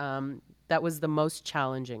moment, that was the most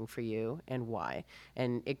challenging for you, and why?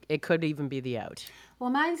 And it could even be the out.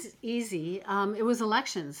 Well, mine's easy. It was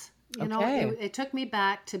elections. It took me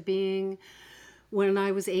back to being when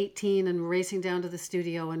I was 18 and racing down to the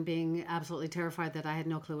studio and being absolutely terrified that I had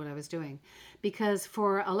no clue what I was doing. Because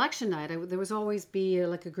for election night, there was always be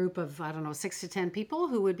like a group of, 6 to 10 people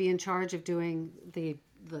who would be in charge of doing the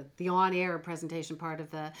the on-air presentation part of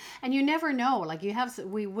and you never know, like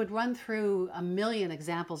we would run through a million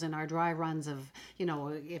examples in our dry runs of,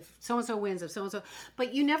 if so-and-so wins, if so-and-so,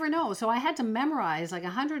 but you never know. So I had to memorize like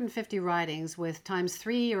 150 ridings with times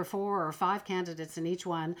 3 or 4 or 5 candidates in each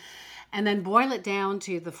one, and then boil it down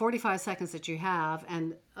to the 45 seconds that you have.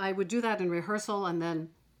 And I would do that in rehearsal, and then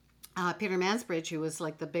Peter Mansbridge, who was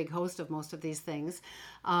like the big host of most of these things,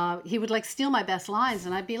 he would like steal my best lines,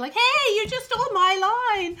 and I'd be like, "Hey, you just stole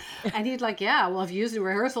my line," and he'd like, "Yeah, well, if you use it in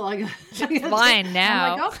rehearsal, it's mine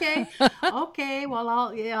now." I'm like, okay, well,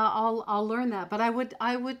 I'll learn that. But I wouldn't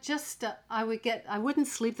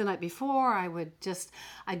sleep the night before.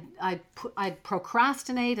 I'd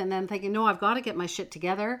procrastinate, and then thinking, no, I've got to get my shit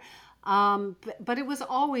together. But it was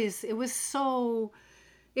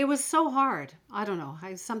so hard. I don't know.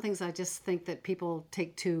 Some things I just think that people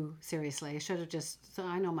take too seriously. I should have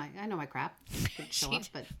I know my crap. Show up,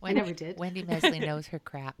 but I never did. Wendy Mesley knows her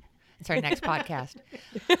crap. It's our next podcast.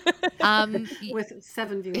 With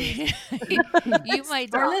 7 viewers. You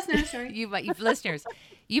might, or listeners, sorry. Listeners.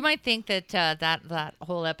 You might think that that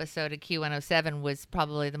whole episode of Q107 was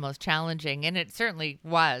probably the most challenging, and it certainly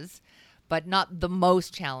was, but not the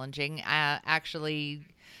most challenging. Actually,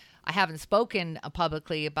 I haven't spoken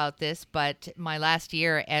publicly about this, but my last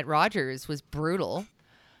year at Rogers was brutal.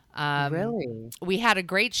 Really? We had a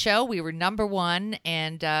great show. We were number 1,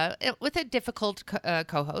 and with a difficult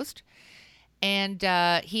co-host. And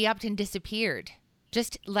he upped and disappeared.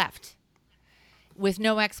 Just left with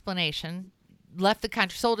no explanation. Left the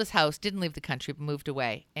country, sold his house, didn't leave the country, but moved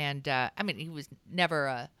away. And he was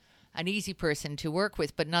never an easy person to work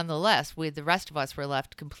with, but nonetheless, the rest of us were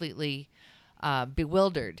left completely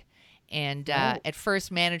bewildered. And at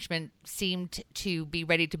first, management seemed to be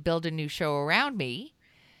ready to build a new show around me,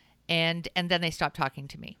 and then they stopped talking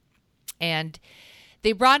to me. And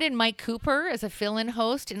they brought in Mike Cooper as a fill-in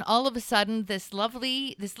host, and all of a sudden, this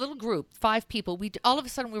little group, 5 people, all of a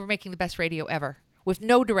sudden we were making the best radio ever with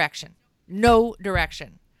no direction. No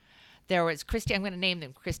direction. There was Christine, I'm going to name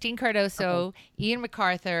them, Christine Cardoso, Ian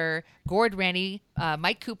MacArthur, Gord Rennie,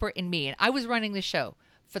 Mike Cooper, and me. And I was running the show.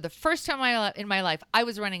 For the first time in my life, I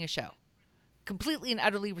was running a show. Completely and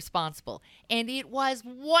utterly responsible. And it was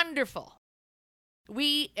wonderful.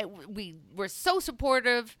 We were so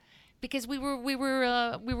supportive because we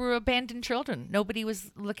were abandoned children. Nobody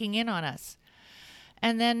was looking in on us.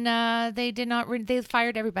 And then they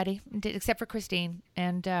fired everybody except for Christine,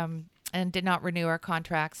 and did not renew our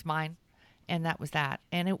contracts, mine. And that was that.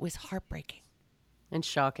 And it was heartbreaking. And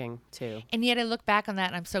shocking, too. And yet I look back on that,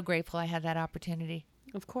 and I'm so grateful I had that opportunity.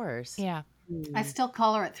 Of course. Yeah. I still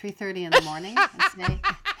call her at 3:30 in the morning and say,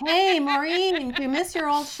 "Hey, Maureen, do you miss your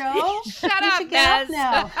old show? Shut up, get up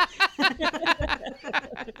now."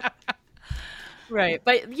 Right.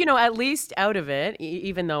 But, at least out of it,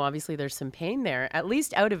 even though obviously there's some pain there, at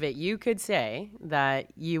least out of it, you could say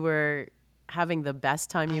that you were having the best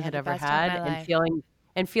time you had ever had,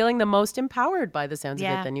 and feeling the most empowered by the sounds of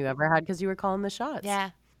it than you ever had, because you were calling the shots. Yeah.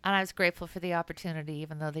 And I was grateful for the opportunity,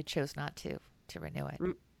 even though they chose not to renew it.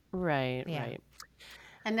 Right, right.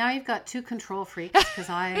 And now you've got 2 control freaks, because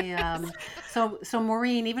so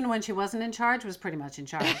Maureen, even when she wasn't in charge, was pretty much in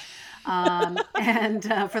charge. And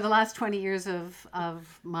for the last 20 years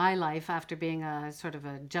of my life, after being a sort of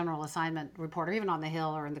a general assignment reporter, even on the Hill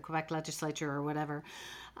or in the Quebec legislature or whatever,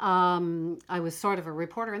 I was sort of a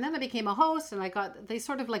reporter, and then I became a host, and they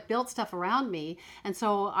sort of like built stuff around me. And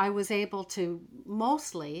so I was able to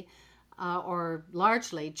mostly or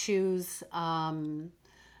largely choose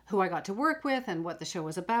who I got to work with and what the show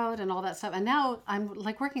was about and all that stuff. And now I'm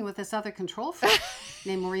like working with this other control freak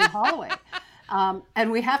named Maureen Holloway.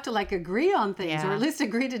 And we have to like agree on things, or at least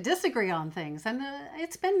agree to disagree on things. And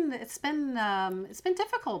it's been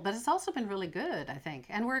difficult, but it's also been really good, I think.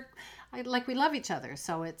 And we love each other.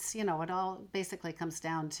 So it's, it all basically comes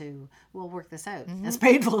down to, we'll work this out, as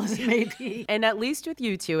painful as it may be. And at least with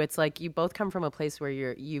you two, it's like you both come from a place where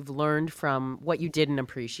you've learned from what you didn't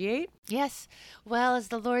appreciate. Yes. Well, as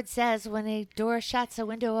the Lord says, when a door shuts, a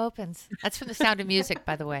window opens. That's from The Sound of Music,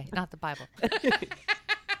 by the way, not the Bible.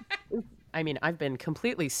 I mean, I've been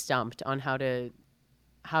completely stumped on how to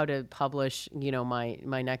publish,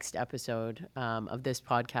 my next episode of this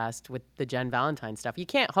podcast with the Jen Valentine stuff. You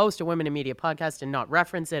can't host a Women in Media podcast and not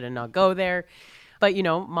reference it and not go there. But,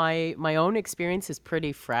 my own experience is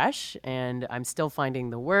pretty fresh, and I'm still finding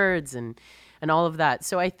the words and all of that.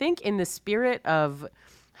 So I think in the spirit of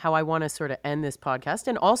how I want to sort of end this podcast,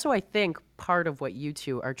 and also I think part of what you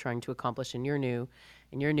two are trying to accomplish in your new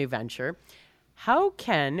venture, how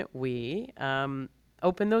can we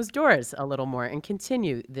open those doors a little more and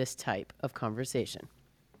continue this type of conversation?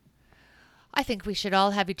 I think we should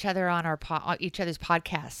all have each other on each other's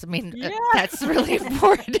podcasts. I mean, that's really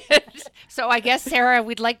important. So I guess, Sarah,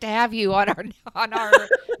 we'd like to have you on our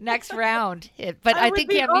next round. But I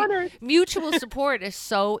think mutual support is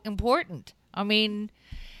so important. I mean,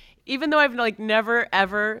 even though I've never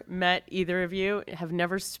ever met either of you, have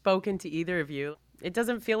never spoken to either of you, it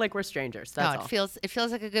doesn't feel like we're strangers. That's all. It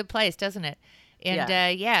feels like a good place, doesn't it? And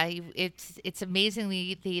it's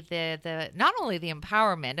amazingly the not only the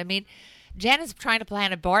empowerment. I mean, Jen is trying to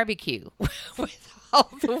plan a barbecue with all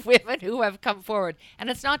the women who have come forward, and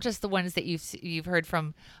it's not just the ones that you've heard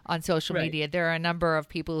from on social media. There are a number of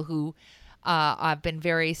people who have been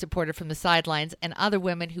very supportive from the sidelines, and other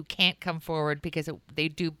women who can't come forward because they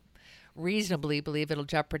do reasonably believe it'll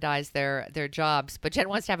jeopardize their jobs. But Jen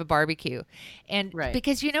wants to have a barbecue, and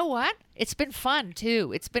because you know what, it's been fun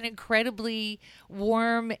too. It's been incredibly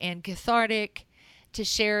warm and cathartic to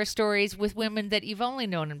share stories with women that you've only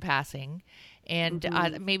known in passing. And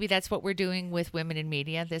maybe that's what we're doing with Women in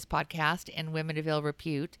Media, this podcast, and Women of Ill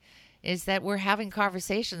Repute, is that we're having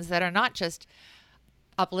conversations that are not just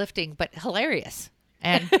uplifting, but hilarious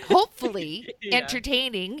and hopefully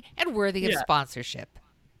entertaining and worthy of sponsorship.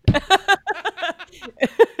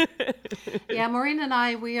 Yeah, Maureen and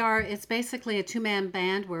I, it's basically a two-man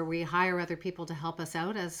band where we hire other people to help us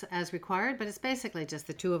out as required, but it's basically just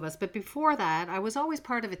the two of us. But before that, I was always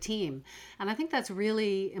part of a team, and I think that's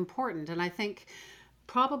really important. And I think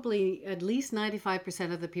probably at least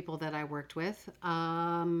 95% of the people that I worked with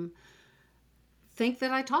think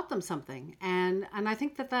that I taught them something, and I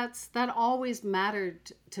think that always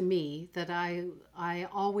mattered to me. That I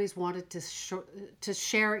always wanted to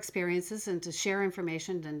share experiences and to share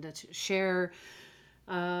information and to share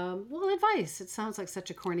advice. It sounds like such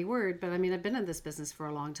a corny word, but I mean, I've been in this business for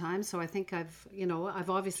a long time, so I think I've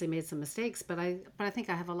obviously made some mistakes, but I think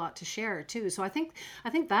I have a lot to share too. So I think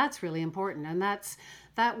that's really important, and that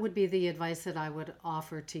would be the advice that I would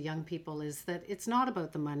offer to young people, is that it's not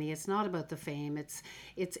about the money, it's not about the fame.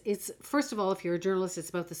 It's first of all, if you're a journalist, it's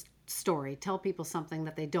about the story. Tell people something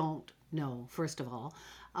that they don't know, first of all.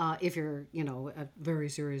 If you're, a very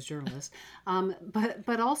serious journalist.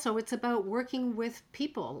 But also it's about working with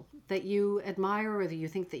people that you admire, or that you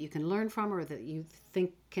think that you can learn from, or that you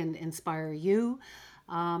think can inspire you.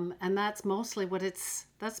 And that's mostly what it's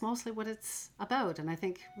about. And I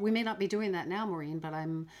think we may not be doing that now, Maureen, but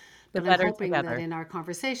I'm hoping that in our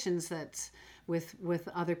conversations that with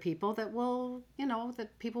other people that will, that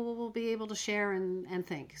people will be able to share and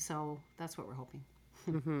think. So that's what we're hoping.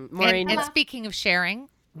 Mm-hmm. Maureen, and speaking of sharing,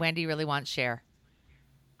 Wendy really wants share.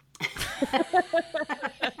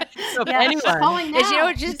 So anyone,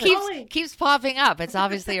 it just keeps popping up. It's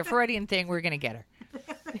obviously a Freudian thing. We're going to get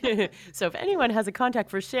her. So if anyone has a contact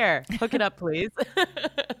for Cher, hook it up, please.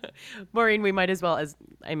 Maureen, we might as well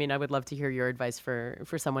I would love to hear your advice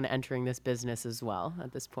for someone entering this business as well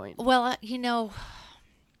at this point. Well,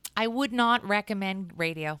 I would not recommend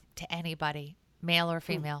radio to anybody, male or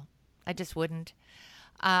female. I just wouldn't.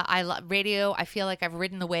 I love radio. I feel like I've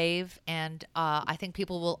ridden the wave, and I think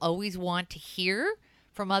people will always want to hear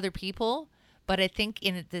from other people. But I think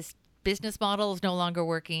this business model is no longer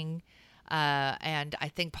working, and I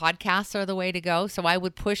think podcasts are the way to go. So I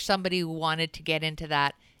would push somebody who wanted to get into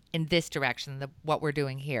that in this direction, what we're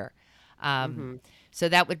doing here. So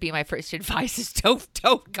that would be my first advice: is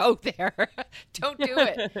don't go there, don't do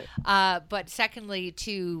it. But secondly,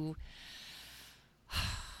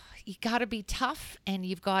 you got to be tough, and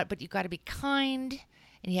but you've got to be kind,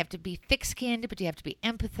 and you have to be thick-skinned, but you have to be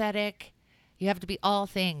empathetic. You have to be all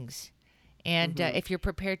things. And if you're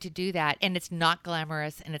prepared to do that, and it's not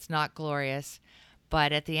glamorous and it's not glorious,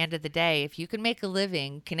 but at the end of the day, if you can make a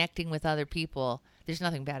living connecting with other people, there's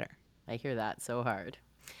nothing better. I hear that so hard.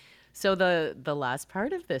 So the last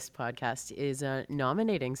part of this podcast is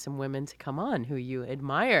nominating some women to come on who you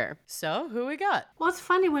admire. So who we got? Well, it's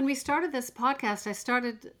funny. When we started this podcast,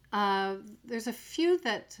 there's a few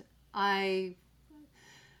that I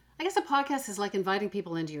guess a podcast is like inviting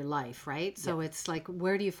people into your life, right? So it's like,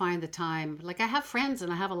 where do you find the time? Like, I have friends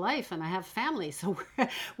and I have a life and I have family. So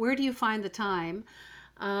where do you find the time?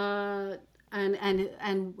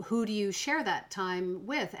 And who do you share that time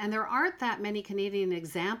with? And there aren't that many Canadian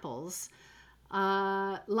examples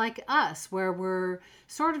like us, where we're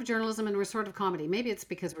sort of journalism and we're sort of comedy. Maybe it's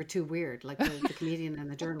because we're too weird, like the comedian and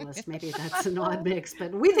the journalist. Maybe that's an odd mix,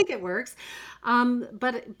 but we think it works.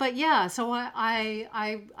 But yeah, so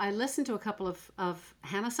I listened to a couple of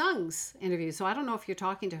Hannah Sung's interviews. So I don't know if you're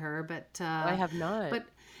talking to her, but I have not. But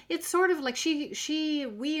it's sort of like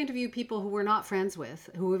we interview people who we're not friends with,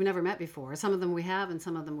 who we've never met before. Some of them we have and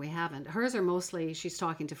some of them we haven't. Hers are mostly she's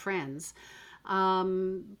talking to friends.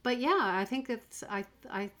 But yeah, I think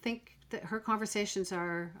I think that her conversations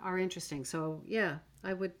are interesting. So yeah,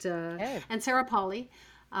 I would. And Sarah Polly.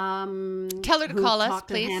 Tell her to call us,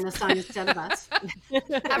 please. Hannah Stein instead of us.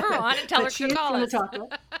 Have her on and tell her to call us.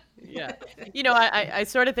 Yeah. I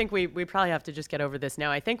sort of think we probably have to just get over this now.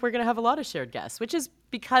 I think we're going to have a lot of shared guests, which is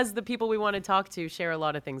because the people we want to talk to share a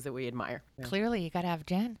lot of things that we admire. Yeah. Clearly, you got to have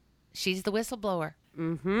Jen. She's the whistleblower.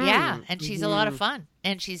 Mm-hmm. Yeah, and she's a lot of fun,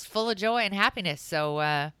 and she's full of joy and happiness. So,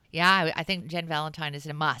 I think Jen Valentine is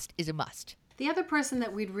a must. The other person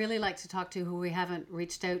that we'd really like to talk to who we haven't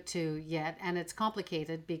reached out to yet, and it's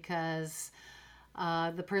complicated because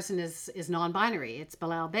the person is non-binary. It's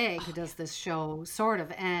Bilal Beg who does this show, sort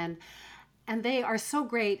of, and they are so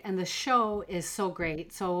great, and the show is so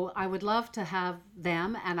great. So I would love to have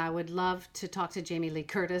them, and I would love to talk to Jamie Lee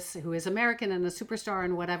Curtis, who is American and a superstar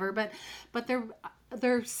and whatever. But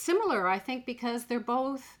they're similar, I think, because they're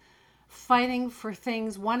both fighting for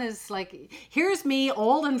things. One is like, here's me,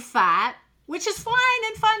 old and fat, which is fine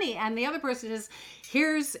and funny, and the other person is,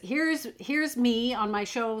 here's me on my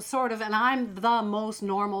show, sort of, and I'm the most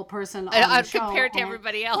normal person on the show compared to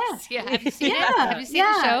everybody else. Yeah. Have you seen it? Have you seen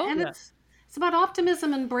the show? And it's about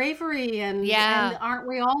optimism and bravery, and aren't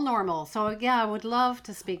we all normal? So I would love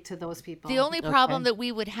to speak to those people. The only problem that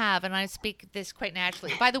we would have, and I speak this quite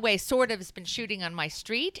naturally, by the way, sort of has been shooting on my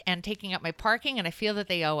street and taking up my parking, and I feel that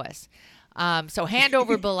they owe us. So hand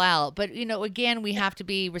over Bilal. But, again, we have to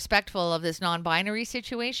be respectful of this non-binary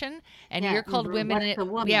situation. And you're called women.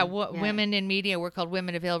 Women in media. We're called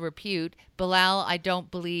women of ill repute. Bilal, I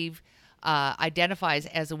don't believe, identifies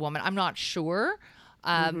as a woman. I'm not sure.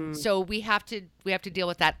 So we have to deal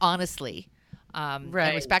with that honestly, and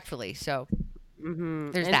respectfully. So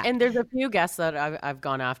there's that. And there's a few guests that I've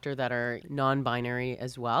gone after that are non-binary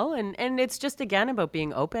as well. And it's just, again, about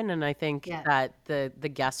being open. And I think that the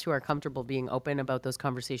guests who are comfortable being open about those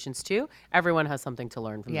conversations too, everyone has something to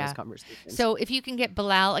learn from those conversations. So if you can get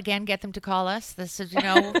Bilal, again, get them to call us. This is,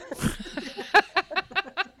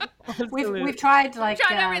 We've tried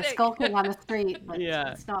skulking on the street, but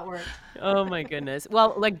it's not worked. Oh my goodness.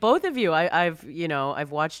 Well, like both of you,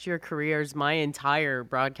 I've watched your careers, my entire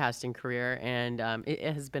broadcasting career, and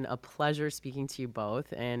it has been a pleasure speaking to you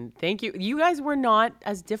both. And thank you. You guys were not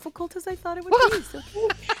as difficult as I thought it would be. So.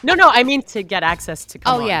 No, I mean to get access to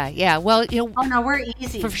come on. Yeah. Well, oh no, we're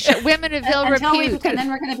easy. For sure. Women of ill repute. And then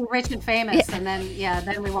we're going to be rich and famous, and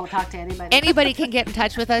then we won't talk to anybody. Anybody can get in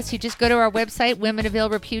touch with us. You just go to our website,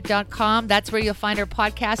 womenofillrepute.com. That's where you'll find our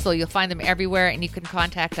podcasts. So you'll find them everywhere, and you can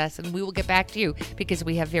contact us, and we will get back to you because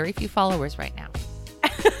we have very few followers right now.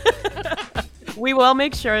 We will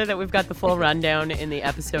make sure that we've got the full rundown in the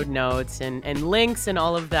episode notes and links and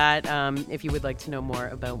all of that. If you would like to know more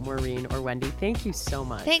about Maureen or Wendy, thank you so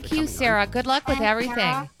much. Thank you, Sarah. Good luck with everything.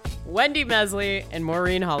 Sarah. Wendy Mesley and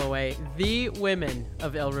Maureen Holloway, the women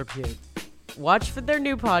of ill repute. Watch for their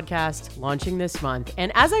new podcast launching this month.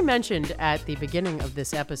 And as I mentioned at the beginning of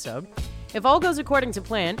this episode, if all goes according to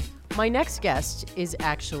plan, my next guest is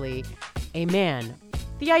actually a man.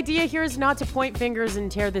 The idea here is not to point fingers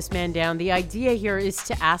and tear this man down. The idea here is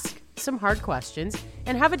to ask some hard questions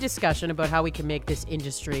and have a discussion about how we can make this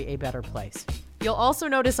industry a better place. You'll also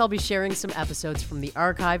notice I'll be sharing some episodes from the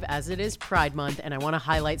archive as it is Pride Month, and I want to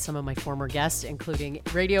highlight some of my former guests, including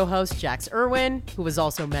radio host Jax Irwin, who was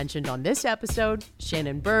also mentioned on this episode,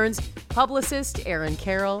 Shannon Burns, publicist Aaron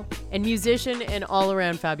Carroll, and musician and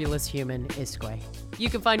all-around fabulous human Isque. You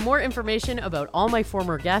can find more information about all my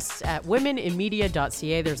former guests at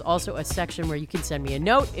womeninmedia.ca. There's also a section where you can send me a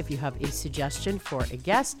note if you have a suggestion for a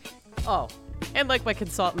guest. Oh, and like my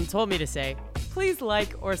consultant told me to say, please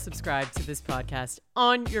like or subscribe to this podcast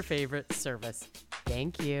on your favorite service.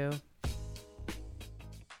 Thank you.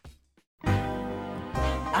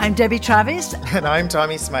 I'm Debbie Travis. And I'm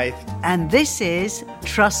Tommy Smythe. And this is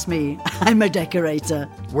Trust Me, I'm a Decorator.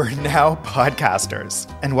 We're now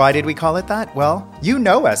podcasters. And why did we call it that? Well, you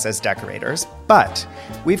know us as decorators, but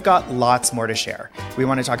we've got lots more to share. We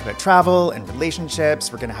want to talk about travel and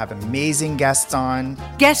relationships. We're going to have amazing guests on.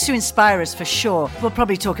 Guests who inspire us for sure. We'll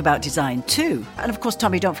probably talk about design too. And of course,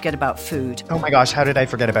 Tommy, don't forget about food. Oh my gosh, how did I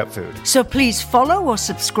forget about food? So please follow or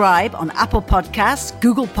subscribe on Apple Podcasts,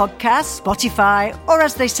 Google Podcasts, Spotify, or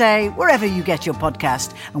as they say, wherever you get your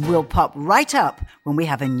podcast. And we'll pop right up when we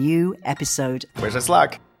have a new episode. Wish us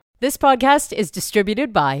luck. This podcast is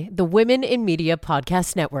distributed by the Women in Media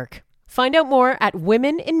Podcast Network. Find out more at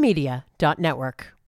womeninmedia.network.